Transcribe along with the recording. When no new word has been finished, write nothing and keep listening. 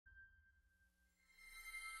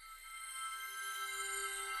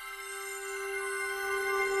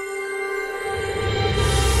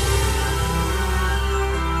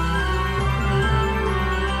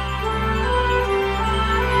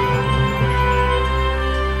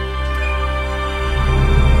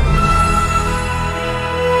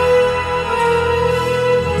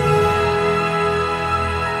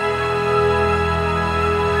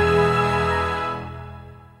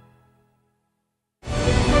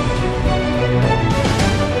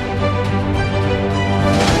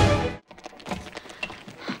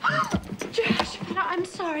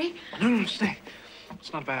me? No, stay.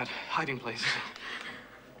 It's not a bad hiding place.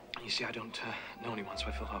 You see, I don't know anyone, so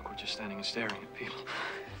I feel awkward just standing and staring at people.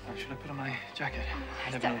 Should I put on my jacket? I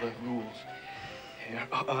never know the rules here.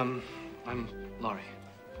 I'm Laurie.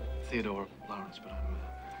 Theodore Lawrence, but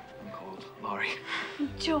I'm called Laurie.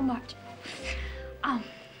 Joe March.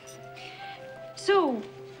 So,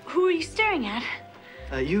 who are you staring at?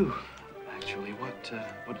 You, actually.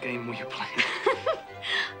 What game were you playing?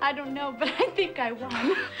 I don't know, but I think I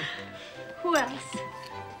won. Who else?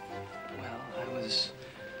 Well, I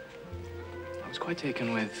was quite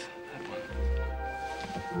taken with that one.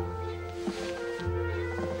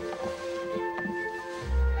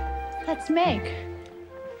 That's Meg.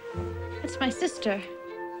 That's my sister.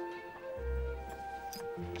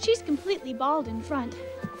 She's completely bald in front.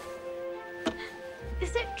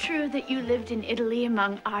 Is it true that you lived in Italy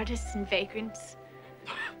among artists and vagrants?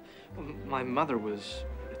 Well, my mother was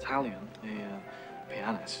Italian, a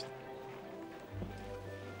pianist.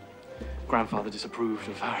 Grandfather disapproved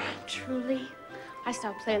of her. Truly? I saw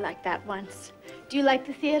a play like that once. Do you like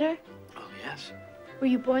the theater? Oh, yes. Were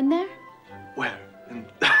you born there? Where?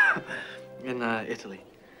 In Italy.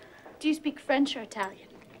 Do you speak French or Italian?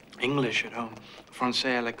 English at home.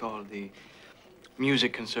 Français à l'école, the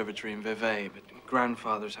music conservatory in Vevey, but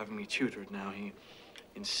grandfather's having me tutored now. He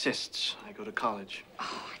insists I go to college.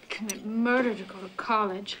 Oh, I'd commit murder to go to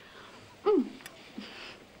college.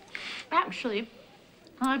 Actually,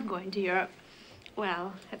 I'm going to Europe.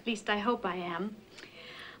 Well, at least I hope I am.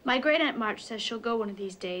 My great-aunt March says she'll go one of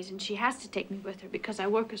these days, and she has to take me with her because I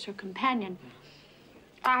work as her companion.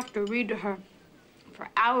 I have to read to her for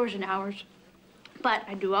hours and hours, but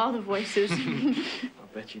I do all the voices. I'll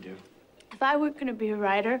bet you do. If I weren't going to be a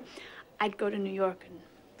writer, I'd go to New York and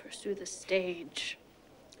pursue the stage.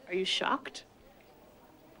 Are you shocked?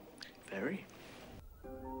 Very.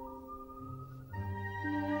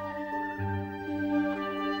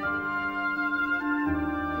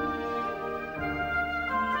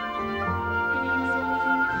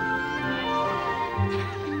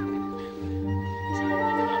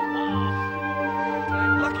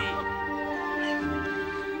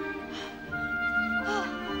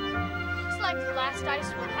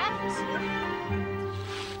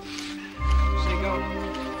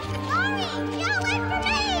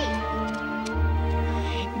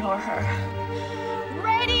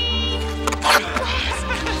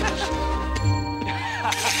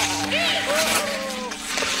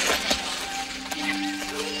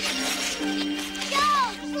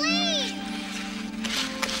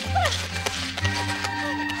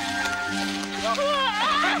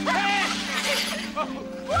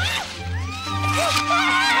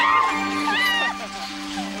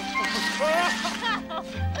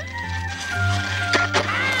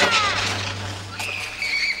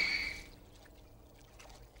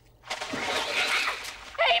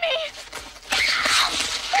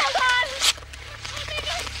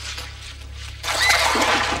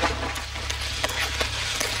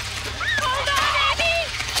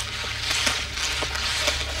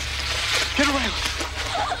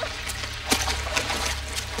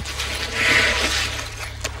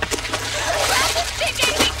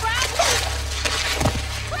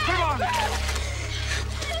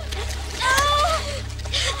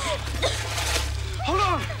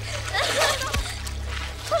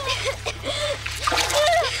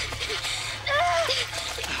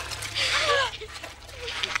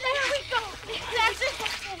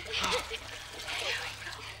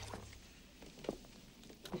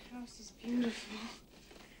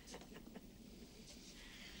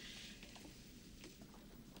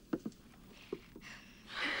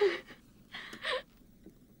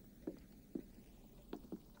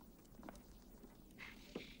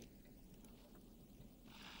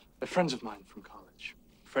 They're friends of mine from college.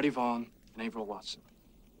 Freddie Vaughn and Averill Watson.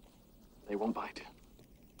 They won't bite.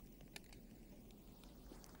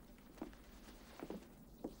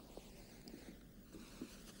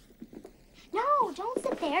 No, don't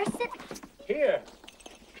sit there. Sit here.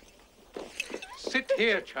 Sit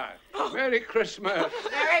here, child. Merry Christmas.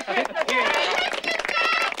 Merry Christmas.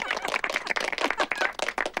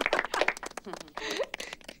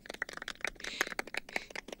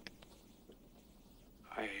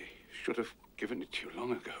 I should have given it to you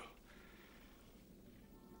long ago.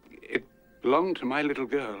 It belonged to my little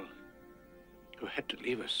girl, who had to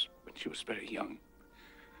leave us when she was very young.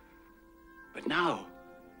 But now,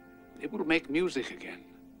 it will make music again.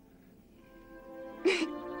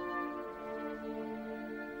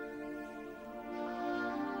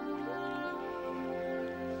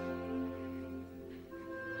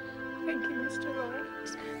 Thank you, Mr.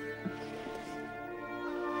 Lawrence.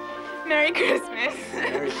 Merry Christmas.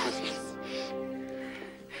 Merry Christmas.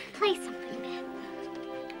 Play something, Ben.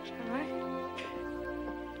 All right.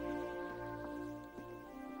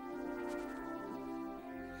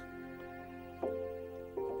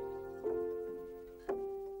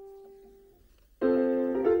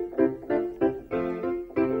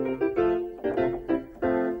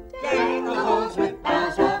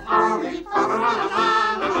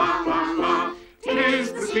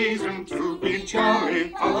 Tis the season to be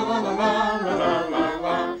jolly, la la la la la la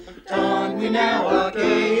la. Don we now a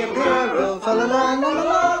gay apparel, fa la la la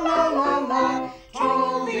la la la la.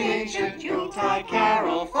 Troll the ancient Yuletide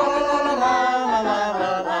carol, fa la la la la la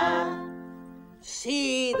la la.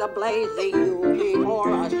 See the blazing Yule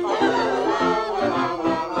before us, fa la la la la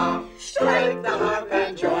la la. Strike the harp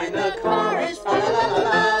and join the chorus, fa la la la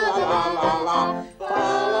la la la la.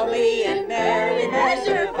 Follow me in merry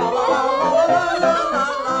measure, fa la la la la la la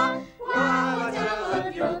la. While I tell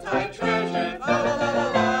of Yuletide treasure, fa la la la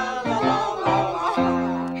la la la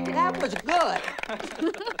la. That was good.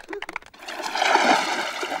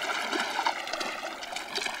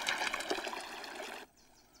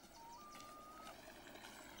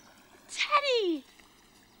 Teddy!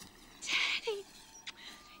 Teddy!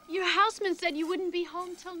 Your houseman said you wouldn't be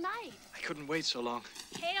home till night. I couldn't wait so long.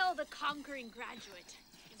 Hail the conquering graduate.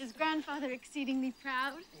 Is grandfather exceedingly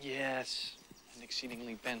proud? Yes, and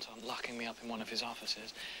exceedingly bent on locking me up in one of his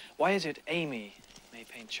offices. Why is it Amy may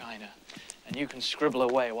paint China, and you can scribble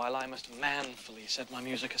away while I must manfully set my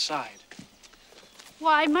music aside?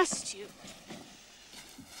 Why must you?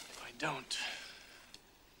 If I don't,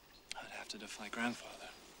 I'd have to defy grandfather.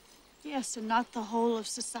 Yes, and not the whole of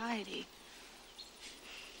society.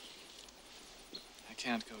 I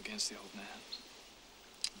can't go against the old man.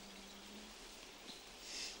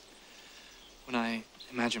 When I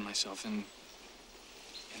imagine myself in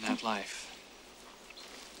that life,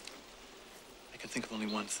 I can think of only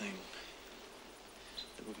one thing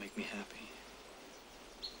that would make me happy.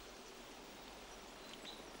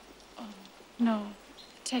 No,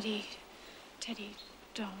 Teddy,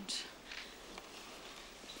 don't.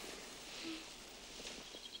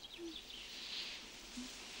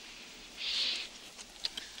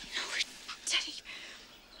 Teddy,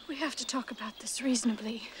 we have to talk about this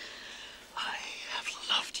reasonably. I have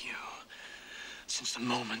loved you since the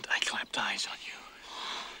moment I clapped eyes on you.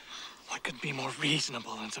 What could be more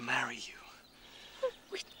reasonable than to marry you?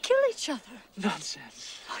 We'd kill each other.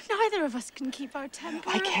 Nonsense. Oh, neither of us can keep our temper.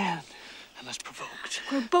 I can, unless provoked.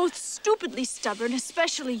 We're both stupidly stubborn,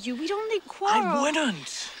 especially you. We'd only quarrel. I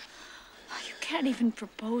wouldn't. You can't even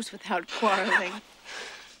propose without quarreling.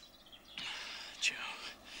 Joe.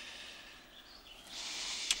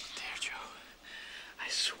 Dear Joe, I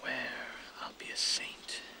swear I'll be a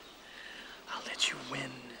saint. I'll let you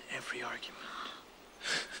win every argument.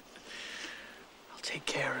 I'll take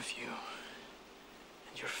care of you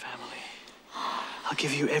and your family. I'll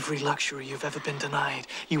give you every luxury you've ever been denied.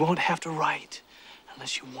 You won't have to write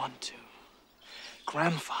unless you want to.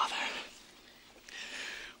 Grandfather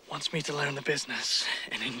wants me to learn the business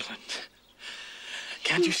in England.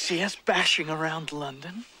 Can't you see us bashing around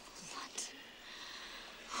London? What?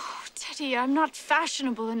 Oh, Teddy, I'm not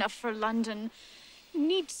fashionable enough for London. You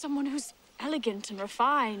need someone who's elegant and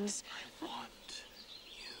refined. I want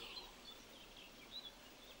you.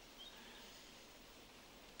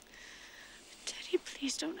 Teddy,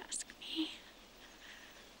 please don't ask me.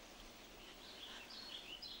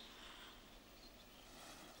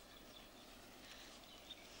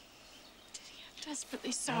 Teddy, I'm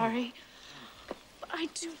desperately sorry. But I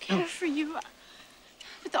do care for you.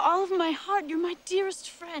 With all of my heart, you're my dearest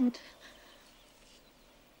friend.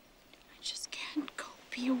 I just can't go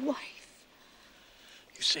be your wife.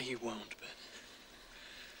 You say you won't, but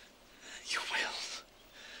you will.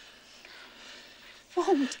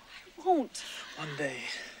 I won't. One day,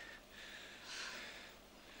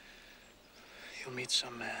 you'll meet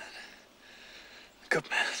some man, a good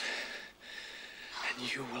man,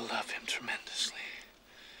 and you will love him tremendously.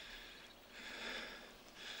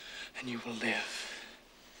 And you will live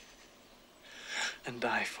and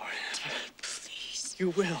die for him. Please.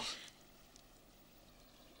 You will.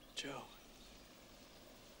 Joe.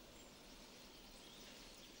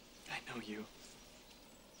 I know you.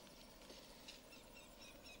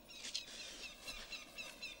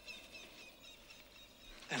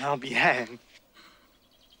 And I'll be hanged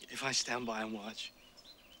if I stand by and watch.